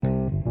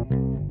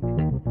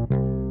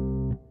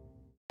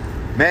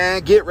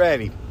Man, get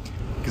ready,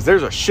 because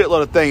there's a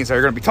shitload of things that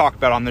are going to be talked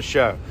about on this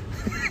show.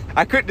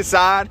 I couldn't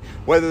decide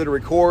whether to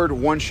record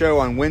one show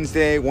on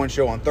Wednesday, one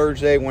show on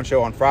Thursday, one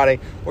show on Friday,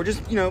 or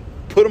just,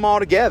 put them all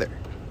together,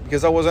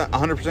 because I wasn't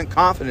 100%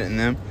 confident in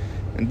them.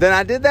 And then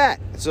I did that.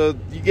 So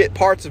you get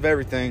parts of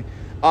everything.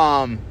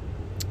 I'm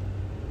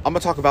going to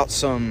talk about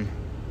some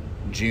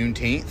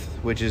Juneteenth,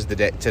 which is the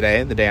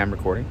day I'm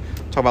recording.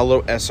 Talk about a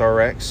little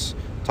SRX.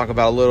 Talk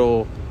about a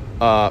little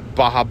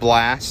Baja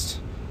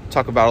Blast.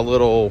 Talk about a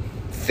little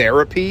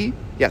therapy.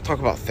 Yeah, talk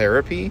about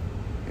therapy.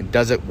 And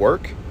does it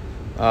work?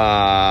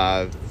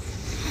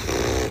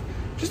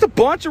 Just a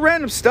bunch of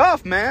random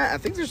stuff, man. I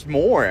think there's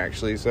more,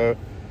 actually. So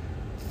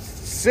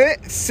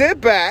sit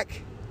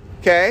back,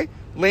 okay?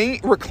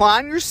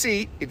 Recline your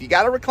seat. If you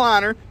got a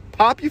recliner,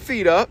 pop your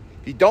feet up.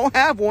 If you don't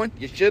have one,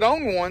 you should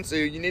own one, so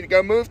you need to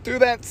go move through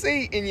that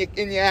seat in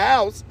your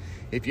house.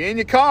 If you're in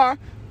your car,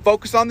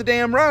 focus on the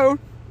damn road,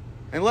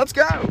 and let's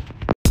go.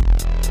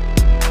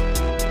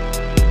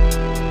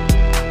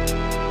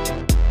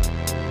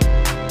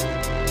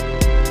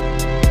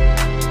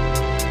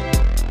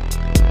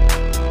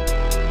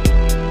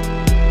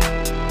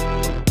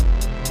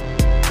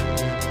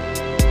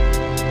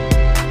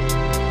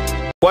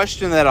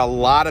 Question that a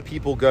lot of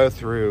people go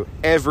through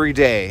every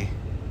day,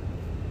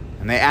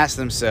 and they ask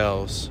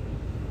themselves,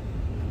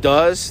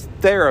 does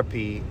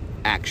therapy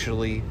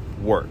actually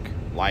work?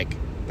 Like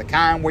the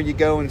kind where you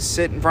go and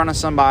sit in front of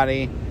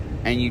somebody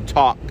and you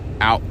talk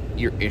out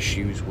your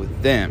issues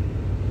with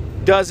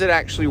them. Does it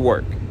actually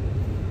work?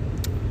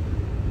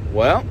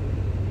 Well,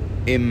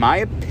 in my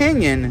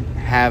opinion,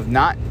 have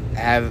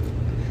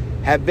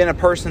been a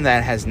person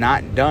that has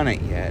not done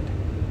it yet.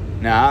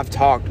 Now, I've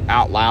talked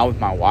out loud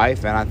with my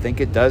wife, and I think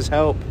it does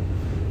help.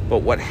 But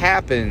what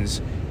happens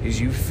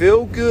is you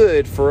feel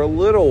good for a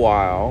little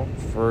while,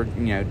 for,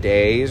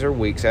 days or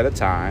weeks at a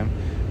time,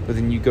 but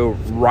then you go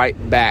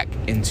right back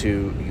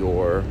into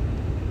your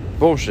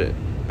bullshit,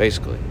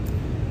 basically.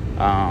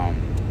 Now,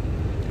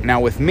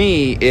 with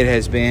me, it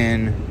has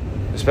been,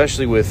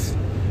 especially with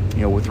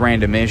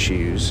random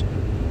issues,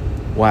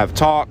 we'll have a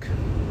talk,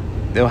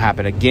 they'll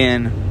happen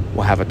again,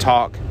 we'll have a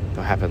talk,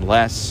 they'll happen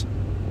less,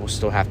 we'll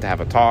still have to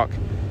have a talk,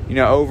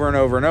 over and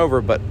over and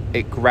over, but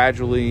it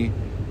gradually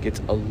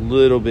gets a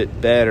little bit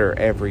better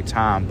every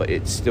time, but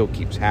it still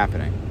keeps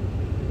happening.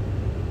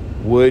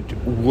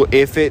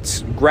 If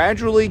it's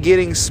gradually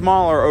getting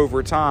smaller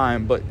over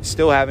time, but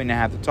still having to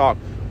have the talk,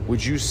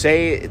 would you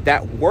say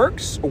that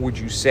works, or would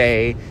you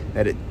say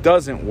that it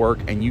doesn't work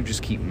and you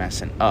just keep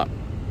messing up?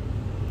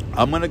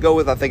 I'm going to go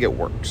with I think it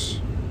works.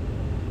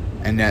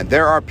 And that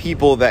there are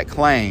people that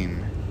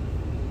claim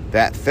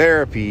that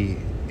therapy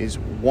is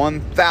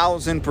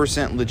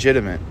 1,000%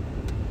 legitimate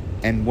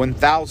and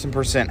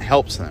 1,000%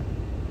 helps them.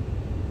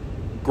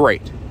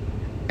 Great.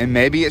 And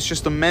maybe it's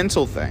just a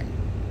mental thing.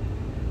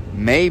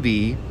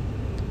 Maybe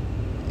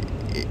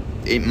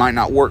it might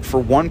not work for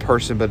one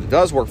person, but it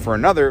does work for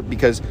another,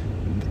 because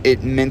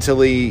they're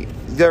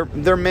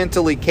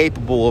mentally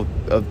capable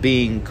of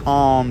being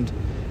calmed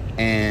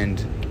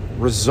and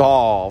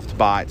resolved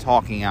by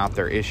talking out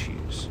their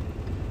issues.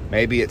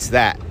 Maybe it's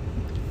that.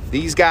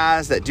 These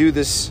guys that do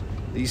this,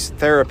 these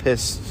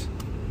therapists,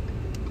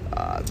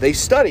 they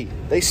study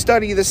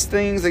these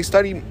things. They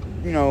study,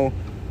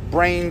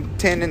 brain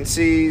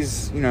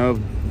tendencies,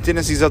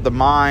 tendencies of the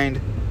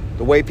mind,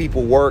 the way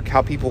people work,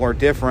 how people are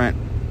different.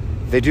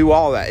 They do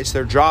all that. It's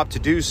their job to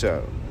do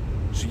so.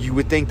 So you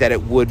would think that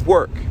it would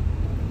work.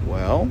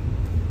 Well,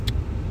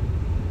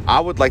 I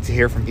would like to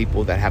hear from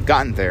people that have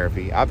gotten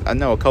therapy. I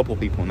know a couple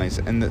people,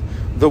 and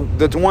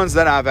the ones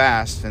that I've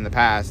asked in the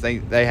past,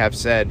 they have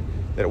said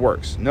that it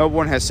works. No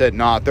one has said,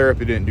 nah,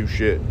 therapy didn't do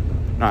shit.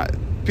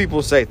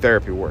 People say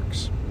therapy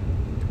works.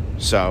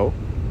 So,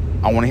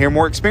 I want to hear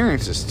more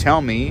experiences.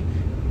 Tell me,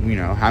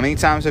 how many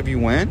times have you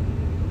went?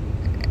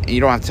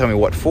 You don't have to tell me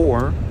what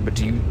for, but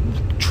do you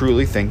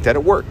truly think that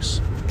it works?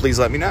 Please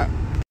let me know.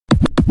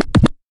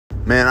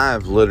 Man, I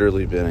have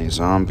literally been a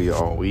zombie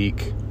all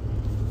week.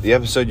 The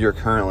episode you're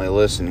currently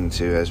listening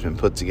to has been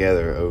put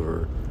together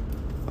over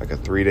like a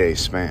 3-day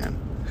span.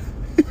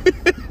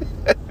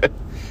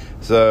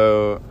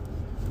 So,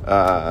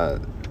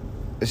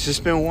 it's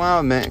just been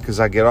wild, man, because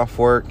I get off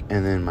work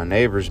and then my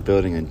neighbor's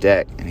building a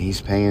deck and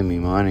he's paying me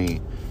money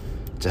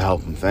to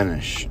help him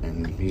finish.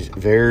 And he's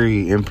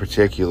very in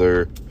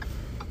particular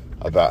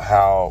about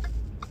how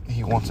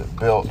he wants it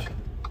built.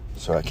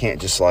 So I can't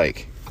just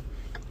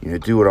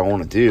do what I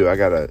want to do. I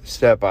got to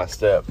step by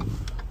step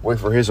wait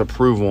for his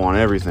approval on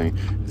everything.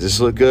 Does this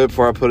look good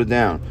before I put it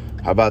down?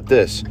 How about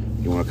this?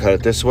 You want to cut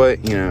it this way?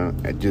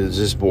 Does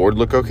this board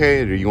look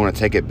okay? Or do you want to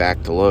take it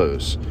back to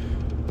Lowe's?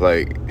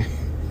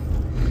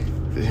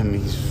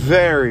 He's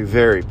very,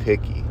 very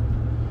picky.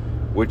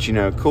 Which,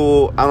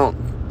 cool. I don't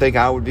think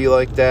I would be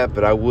like that,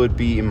 but I would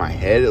be in my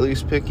head at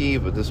least picky.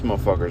 But this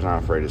motherfucker's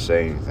not afraid to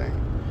say anything.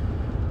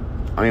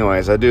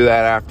 Anyways, I do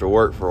that after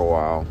work for a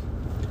while.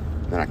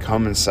 Then I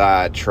come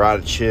inside, try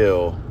to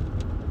chill,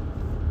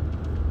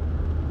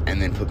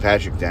 and then put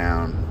Patrick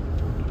down.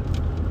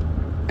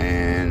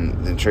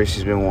 And then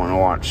Tracy's been wanting to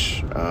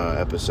watch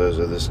episodes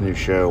of this new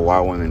show, Why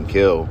Women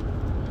Kill.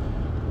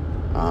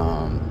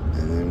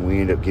 And then we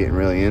end up getting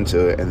really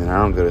into it, and then I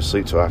don't go to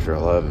sleep till after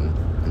 11,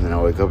 and then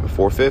I wake up at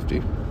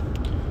 4:50.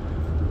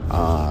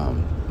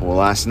 Well,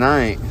 last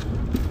night,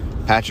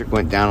 Patrick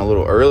went down a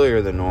little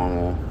earlier than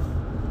normal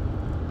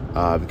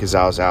because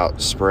I was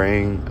out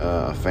spraying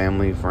a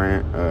family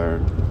friend,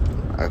 or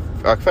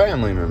a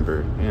family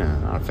member, yeah,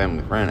 not a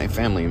family friend, a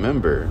family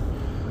member,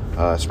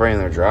 spraying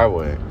their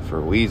driveway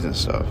for weeds and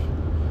stuff.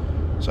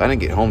 So I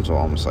didn't get home till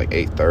almost like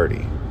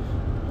 8:30.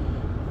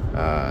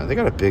 They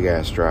got a big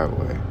ass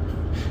driveway.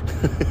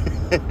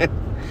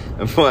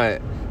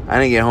 But I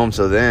didn't get home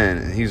till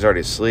then. He was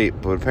already asleep,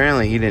 but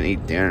apparently he didn't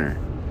eat dinner.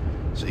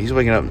 So he's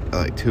waking up at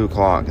like 2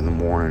 o'clock in the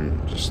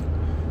morning, just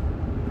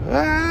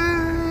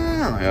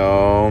like,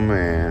 oh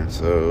man.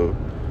 So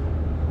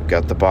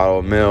got the bottle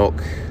of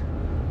milk,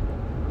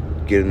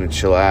 get him to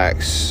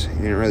chillax.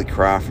 He didn't really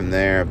cry from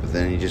there, but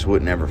then he just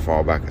wouldn't ever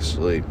fall back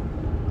asleep.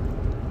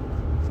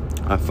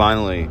 I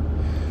finally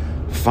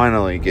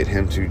get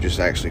him to just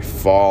actually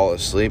fall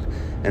asleep.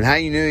 And how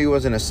you knew he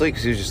wasn't asleep,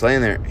 because he was just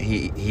laying there.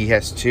 He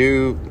has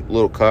 2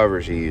 little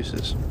covers he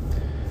uses.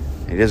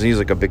 He doesn't use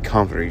like a big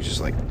comforter. He's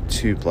just like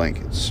 2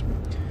 blankets.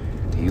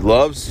 He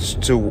loves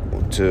to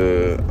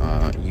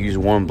use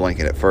one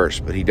blanket at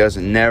first, but he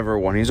doesn't never,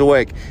 when he's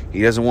awake,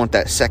 he doesn't want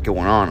that second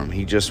one on him.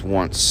 He just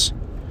wants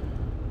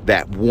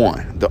that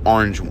one, the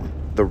orange one.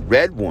 The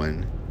red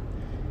one,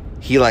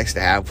 he likes to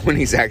have when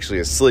he's actually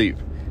asleep.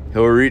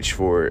 He'll reach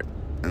for it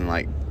and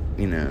like,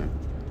 you know,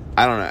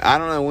 I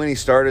don't know when he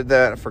started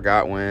that. I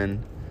forgot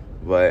when,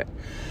 but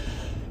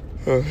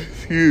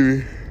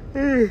excuse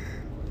me.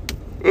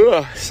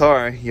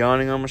 Sorry,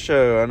 yawning on my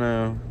show. I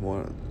know.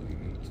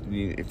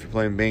 If you're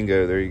playing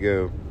bingo, there you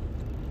go.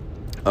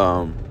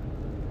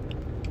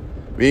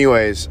 But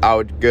anyways, I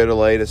would go to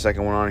lay the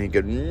second one on, and he'd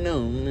go,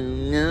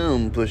 no,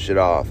 and push it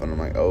off. And I'm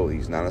like, oh,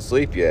 he's not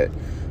asleep yet.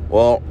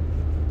 Well,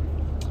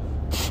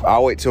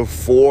 I'll wait till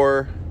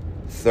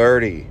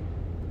 4:30.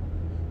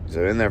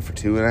 So in there for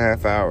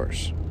 2.5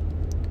 hours.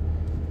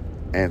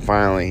 And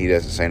finally, he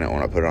doesn't say no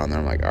when I put it on there.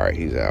 I'm like, all right,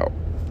 he's out.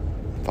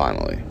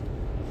 Finally.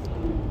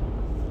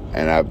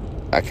 And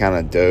I kind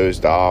of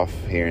dozed off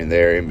here and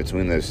there in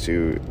between those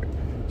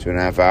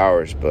 2.5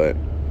 hours, but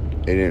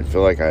it didn't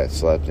feel like I had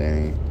slept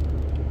any.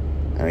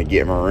 And I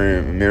get in my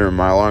room. Remember,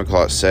 my alarm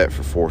clock's set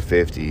for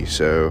 4:50,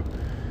 so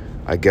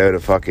I go to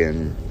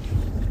fucking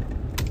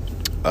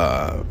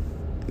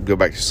go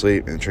back to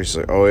sleep, and Tracy's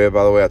like, oh yeah,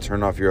 by the way, I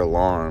turned off your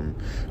alarm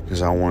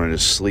because I wanted to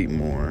sleep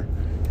more.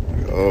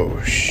 I'm like,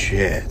 oh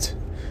shit.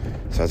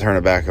 So I turn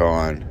it back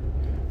on.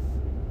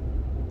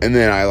 And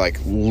then I like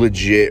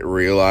legit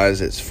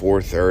realize it's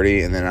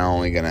 4:30, and then I'm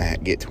only gonna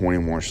get 20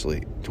 more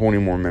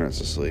minutes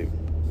of sleep.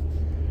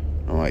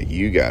 I'm like,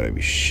 you gotta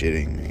be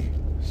shitting me.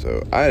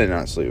 So I did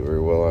not sleep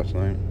very well last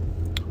night.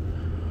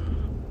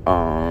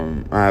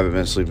 I haven't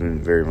been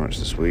sleeping very much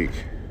this week.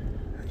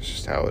 It's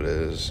just how it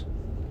is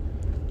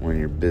when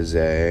you're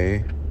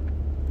busy.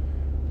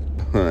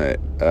 But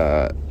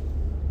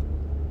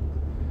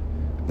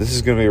this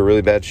is gonna be a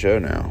really bad show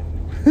now.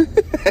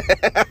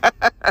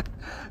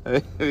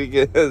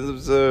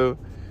 Because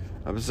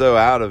I'm so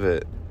out of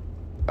it.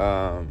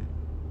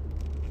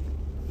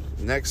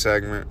 Next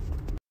segment.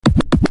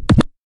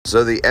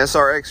 So the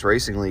SRX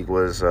Racing League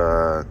was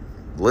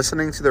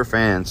listening to their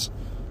fans,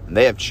 and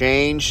they have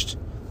changed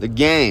the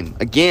game.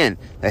 Again,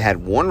 they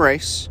had one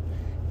race,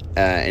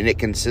 and it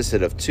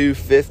consisted of 2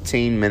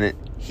 15-minute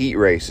heat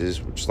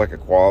races, which is like a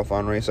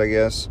qualifying race, I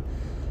guess.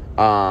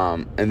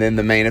 And then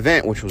the main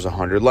event, which was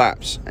 100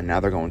 laps. And now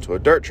they're going to a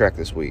dirt track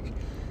this week.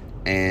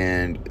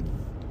 And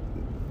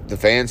the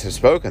fans have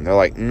spoken. They're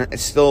like,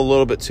 it's still a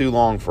little bit too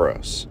long for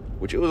us.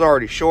 Which it was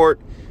already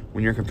short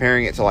when you're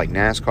comparing it to like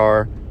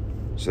NASCAR.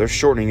 So they're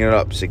shortening it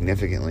up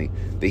significantly.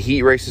 The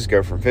heat races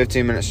go from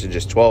 15 minutes to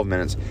just 12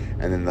 minutes.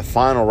 And then the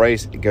final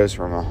race, it goes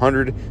from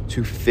 100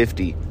 to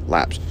 50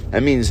 laps.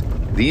 That means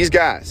these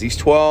guys, these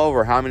 12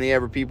 or how many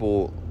ever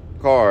people,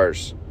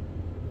 cars,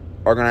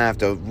 are going to have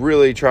to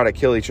really try to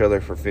kill each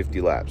other for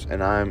 50 laps.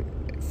 And I'm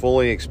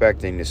fully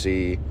expecting to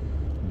see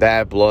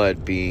bad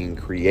blood being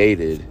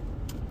created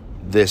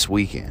this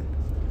weekend.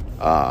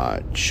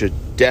 Should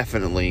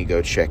definitely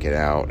go check it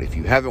out. If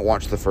you haven't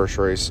watched the first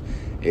race,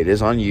 it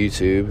is on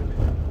YouTube.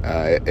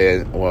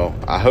 Well,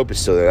 I hope it's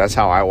still there. That's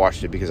how I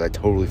watched it, because I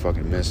totally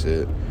fucking missed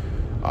it.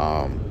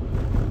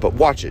 But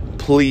watch it.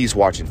 Please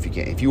watch it if you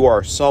can. If you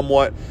are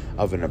somewhat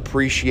of an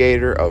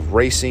appreciator of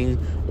racing,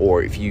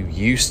 or if you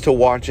used to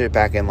watch it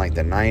back in like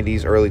the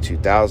 90s, early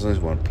 2000s,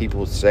 when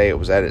people say it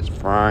was at its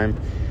prime,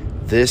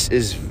 this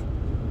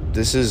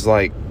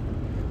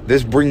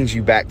brings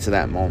you back to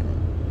that moment.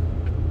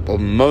 But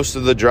most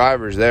of the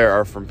drivers there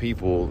are from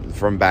people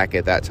from back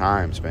at that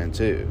time span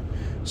too.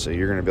 So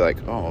you're going to be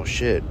like, oh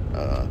shit,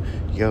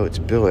 yo, it's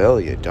Bill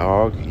Elliott,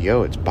 dog.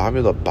 Yo, it's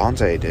Bobby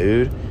Labonte,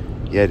 dude.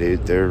 Yeah,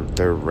 dude,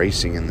 they're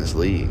racing in this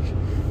league.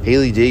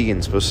 Hailie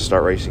Deegan's supposed to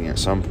start racing at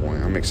some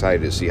point. I'm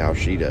excited to see how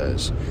she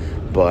does.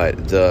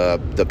 But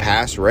the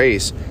past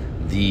race,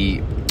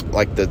 the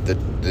like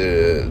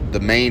the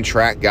main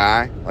track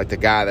guy, like the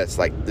guy that's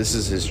like, this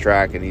is his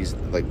track and he's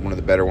like one of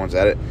the better ones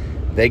at it,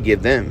 they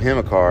give him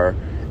a car,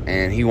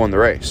 and he won the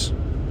race.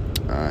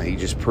 He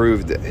just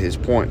proved his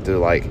point to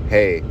like,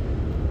 hey,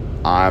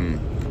 I'm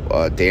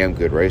a damn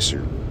good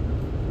racer.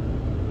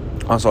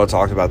 Also, I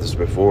talked about this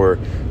before.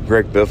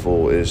 Greg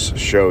Biffle is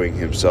showing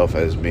himself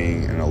as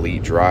being an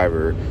elite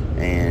driver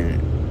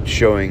and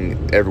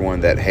showing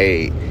everyone that,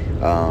 hey,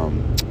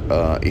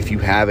 if you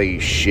have a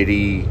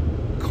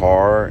shitty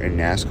car in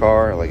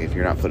NASCAR, like if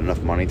you're not putting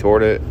enough money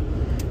toward it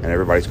and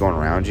everybody's going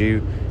around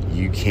you,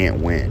 you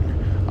can't win.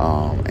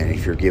 And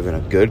if you're given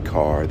a good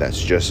car that's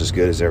just as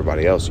good as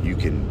everybody else, you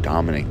can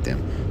dominate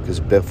them. Because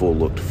Biffle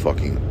looked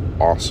fucking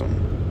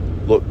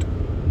awesome. Looked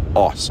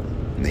awesome.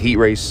 In the heat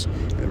race,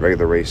 in the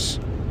regular race,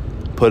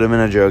 put him in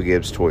a Joe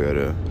Gibbs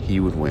Toyota, he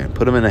would win.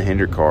 Put him in a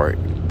Hendrick car,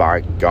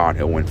 by God,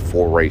 he'll win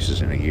 4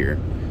 races in a year.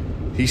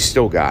 He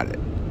still got it.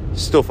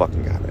 Still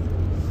fucking got it.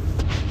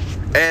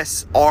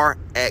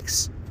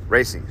 SRX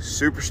Racing.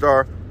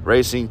 Superstar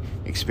Racing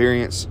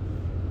Experience.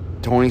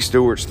 Tony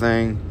Stewart's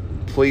thing.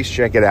 Please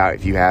check it out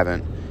if you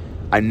haven't.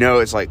 I know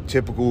it's like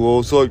typical, oh,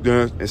 it's like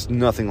that. It's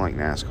nothing like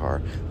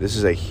NASCAR. This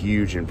is a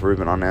huge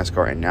improvement on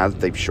NASCAR, and now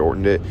that they've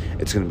shortened it,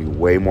 it's going to be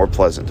way more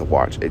pleasant to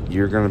watch.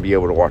 You're going to be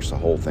able to watch the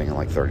whole thing in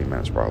like 30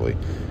 minutes probably.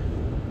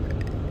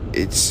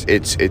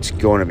 It's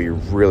going to be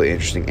really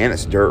interesting, and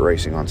it's dirt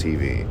racing on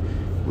TV.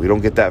 We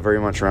don't get that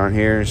very much around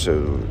here,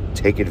 so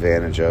take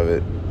advantage of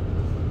it.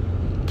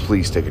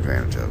 Please take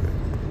advantage of it.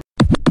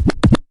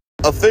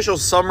 Official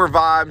summer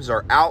vibes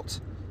are out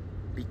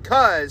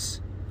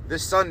because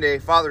this Sunday,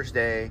 Father's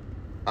Day,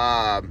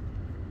 I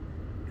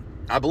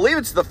believe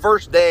it's the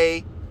first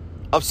day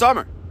of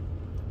summer.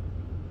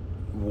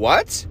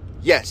 What?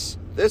 Yes,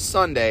 this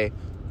Sunday,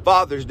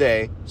 Father's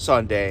Day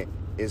Sunday,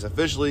 is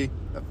officially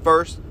the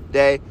first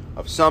day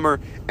of summer,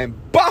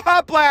 and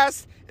Baja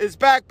Blast is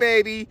back,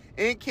 baby,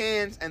 in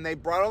cans, and they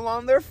brought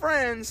along their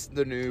friends,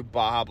 the new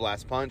Baja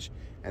Blast Punch,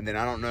 and then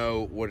I don't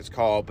know what it's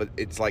called, but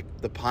it's like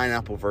the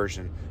pineapple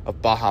version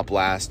of Baja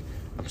Blast.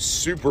 I'm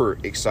super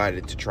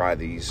excited to try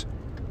these.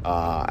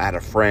 I had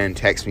a friend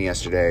text me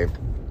yesterday,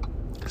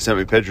 sent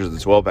me pictures of the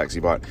 12-packs he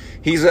bought.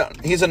 He's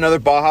another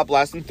Baja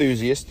Blast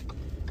enthusiast,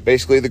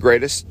 basically the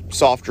greatest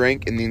soft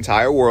drink in the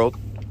entire world.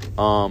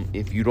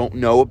 If you don't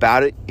know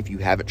about it, if you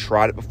haven't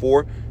tried it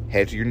before,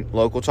 head to your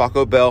local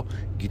Taco Bell,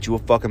 get you a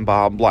fucking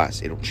Baja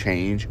Blast. It'll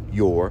change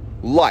your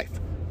life.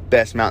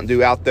 Best Mountain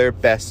Dew out there,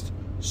 best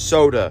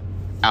soda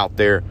out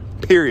there,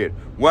 period.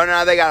 Well,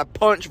 now they got a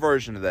punch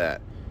version of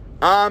that.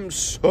 I'm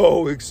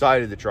so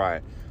excited to try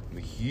it. I'm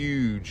a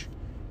huge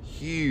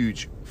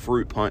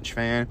fruit punch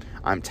fan.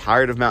 I'm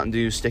tired of Mountain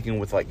Dew sticking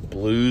with like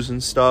blues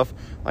and stuff,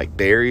 like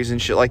berries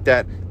and shit like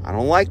that. I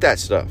don't like that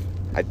stuff.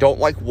 I don't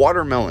like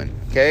watermelon,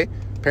 okay?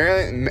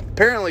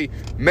 Apparently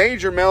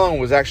Major Melon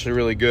was actually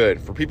really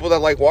good. For people that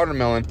like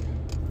watermelon,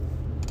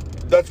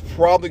 that's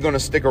probably going to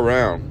stick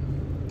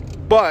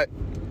around. But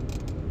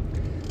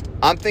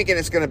I'm thinking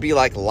it's going to be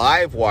like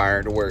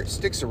Livewire, to where it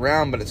sticks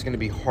around, but it's going to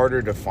be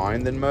harder to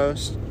find than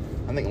most.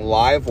 I think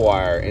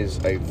Livewire is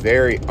a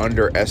very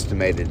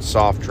underestimated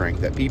soft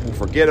drink that people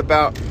forget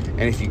about.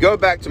 And if you go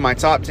back to my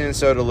top 10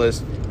 soda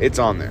list, it's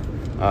on there.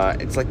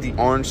 It's like the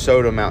orange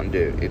soda Mountain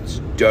Dew. It's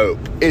dope.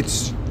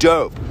 It's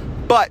dope.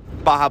 But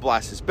Baja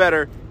Blast is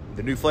better.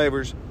 The new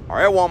flavors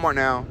are at Walmart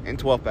now in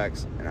 12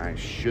 packs. And I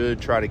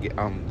should try to get...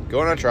 I am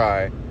going to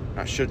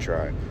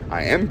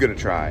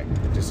try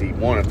to see,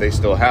 one, if they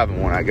still have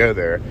them when I go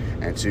there,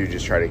 and two,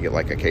 just try to get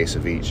like a case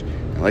of each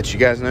and let you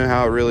guys know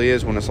how it really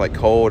is when it's like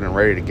cold and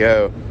ready to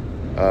go.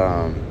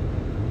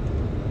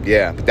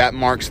 Yeah, but that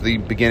marks the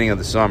beginning of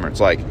the summer. It's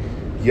like,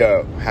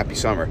 yo, happy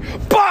summer.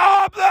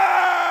 Bob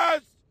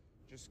this!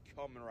 Just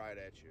coming right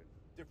at you.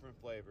 Different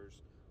flavors,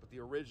 but the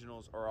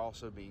originals are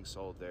also being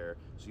sold there,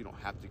 so you don't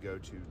have to go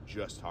to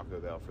just Taco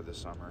Bell for the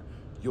summer.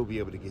 You'll be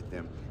able to get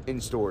them in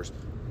stores.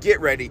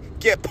 Get ready,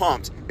 get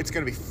pumped. It's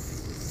going to be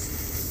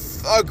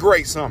a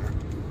great summer.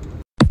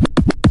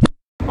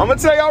 I'm going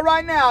to tell y'all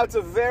right now, it's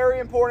a very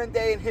important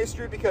day in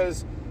history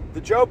because the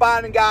Joe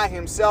Biden guy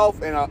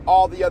himself and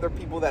all the other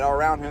people that are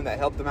around him that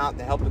helped him out,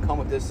 that helped him come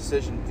with this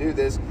decision to do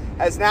this,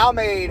 has now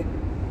made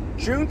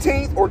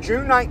Juneteenth or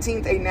June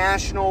 19th a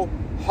national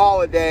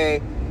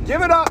holiday.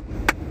 Give it up.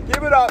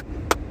 Give it up.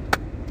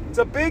 It's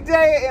a big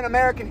day in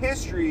American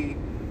history.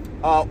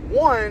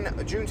 One,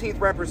 Juneteenth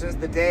represents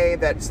the day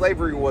that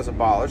slavery was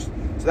abolished,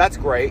 so that's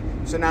great.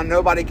 So now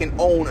nobody can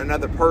own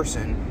another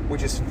person,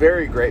 which is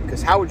very great,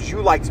 because how would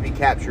you like to be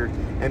captured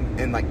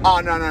and like,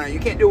 oh, no,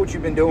 you can't do what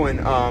you've been doing.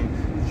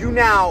 You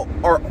now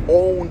are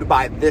owned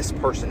by this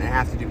person and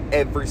have to do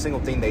every single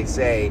thing they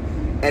say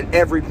at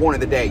every point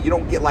of the day. You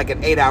don't get like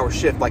an 8-hour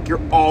shift. Like,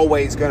 you're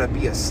always going to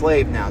be a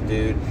slave now,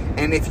 dude.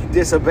 And if you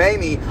disobey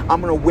me, I'm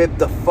going to whip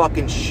the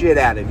fucking shit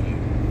out of you.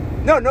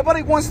 No,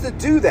 nobody wants to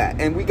do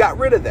that, and we got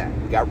rid of that.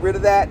 We got rid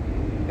of that,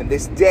 and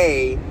this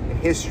day in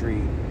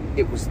history,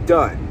 it was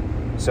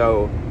done.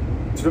 So,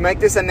 to make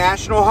this a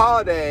national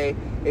holiday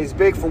is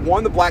big for,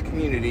 one, the black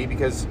community,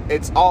 because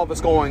it's all of us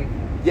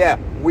going, yeah,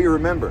 we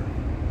remember.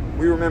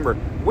 We remember.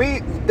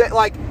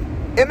 Like,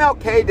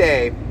 MLK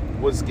Day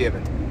was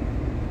given,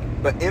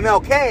 but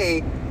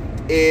MLK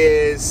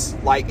is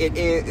like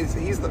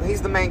he's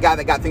the main guy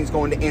that got things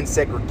going to end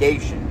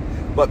segregation.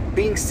 But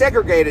being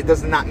segregated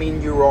does not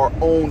mean you are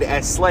owned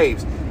as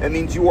slaves. That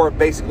means you are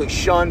basically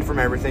shunned from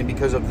everything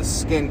because of the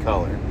skin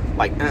color.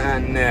 Like,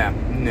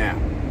 no,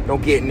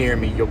 don't get near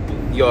me.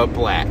 You're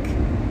black.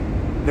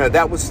 No,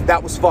 that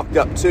was fucked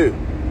up too.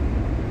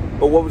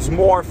 But what was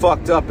more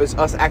fucked up is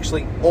us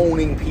actually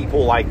owning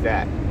people like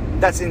that.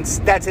 That's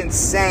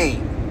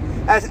insane.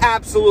 That's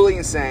absolutely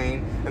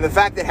insane. And the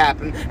fact that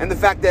happened, and the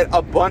fact that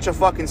a bunch of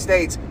fucking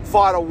states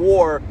fought a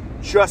war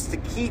just to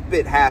keep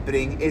it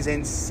happening is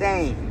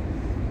insane.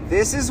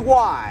 This is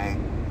why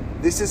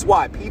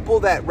people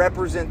that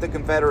represent the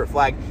Confederate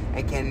flag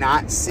and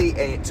cannot see, and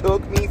it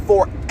took me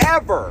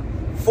forever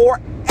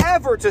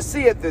to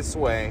see it this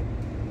way,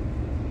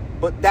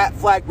 but that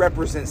flag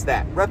represents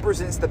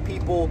the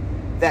people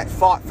that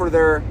fought for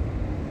their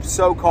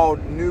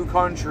so-called new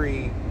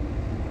country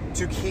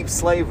to keep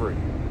slavery.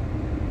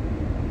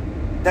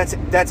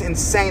 That's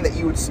insane that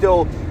you would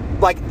still,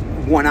 like,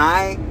 when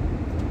I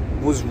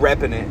was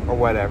repping it or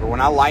whatever,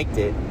 when I liked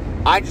it,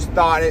 I just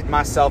thought it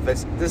myself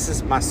as, this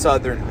is my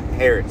Southern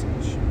heritage.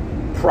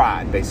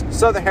 Pride, basically.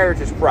 Southern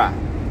heritage pride.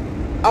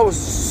 I was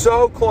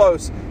so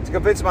close to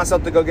convincing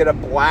myself to go get a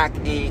black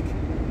ink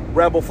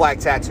rebel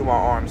flag tattoo on my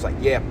arms. Like,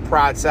 yeah,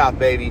 Pride South,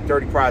 baby.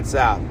 Dirty Pride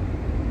South.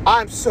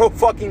 I'm so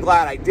fucking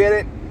glad I did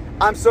it.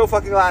 I'm so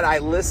fucking glad I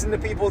listened to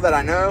people that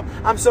I know.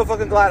 I'm so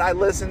fucking glad I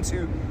listened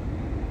to,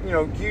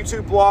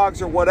 YouTube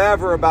blogs or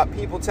whatever about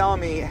people telling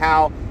me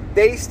how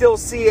they still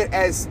see it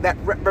as that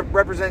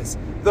represents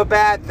the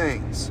bad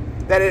things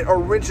that it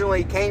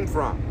originally came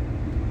from.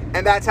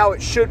 And that's how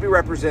it should be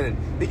represented,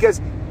 because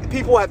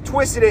people have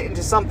twisted it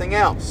into something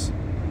else.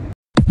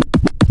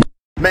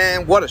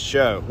 Man, what a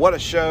show. What a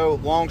show.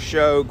 Long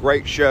show,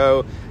 great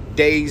show.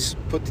 Days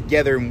put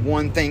together in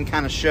one thing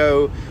kind of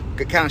show.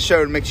 Kind of show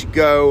that makes you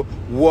go,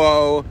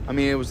 whoa. I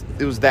mean, it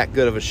was that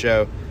good of a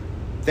show.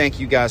 Thank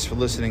you guys for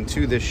listening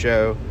to this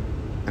show.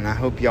 And I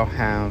hope y'all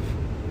have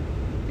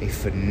a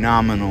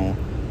phenomenal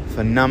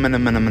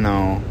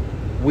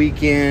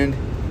weekend.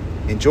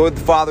 Enjoy the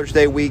Father's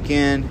Day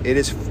weekend.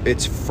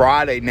 It's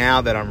Friday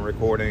now that I'm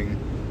recording.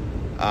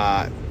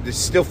 It's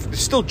still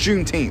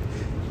Juneteenth.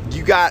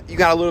 You got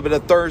a little bit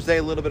of Thursday,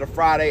 a little bit of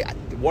Friday.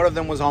 One of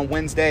them was on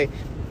Wednesday.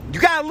 You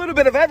got a little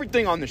bit of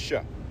everything on this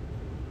show.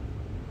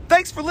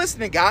 Thanks for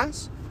listening,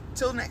 guys.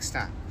 Till next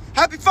time.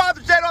 Happy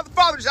Father's Day to all the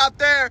fathers out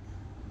there.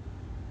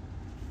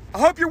 I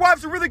hope your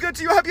wives are really good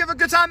to you. I hope you have a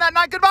good time that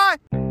night. Goodbye.